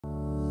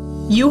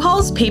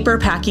U-Haul's paper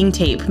packing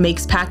tape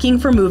makes packing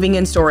for moving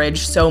and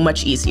storage so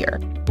much easier.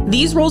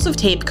 These rolls of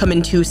tape come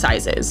in two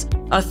sizes,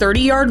 a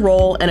 30-yard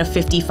roll and a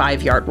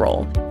 55-yard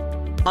roll.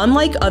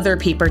 Unlike other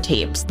paper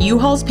tapes,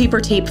 U-Haul's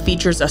paper tape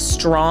features a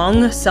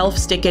strong,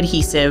 self-stick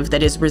adhesive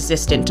that is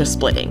resistant to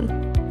splitting.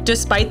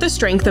 Despite the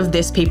strength of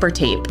this paper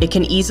tape, it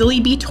can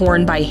easily be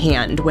torn by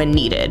hand when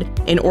needed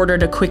in order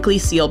to quickly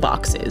seal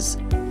boxes.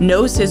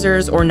 No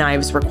scissors or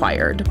knives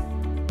required.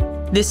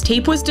 This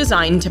tape was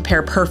designed to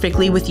pair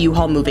perfectly with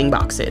U-Haul moving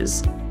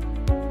boxes.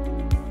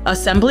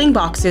 Assembling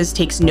boxes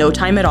takes no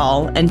time at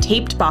all, and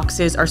taped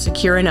boxes are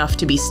secure enough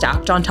to be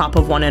stacked on top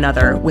of one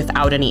another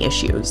without any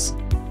issues.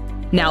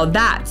 Now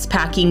that's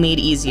packing made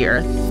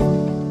easier.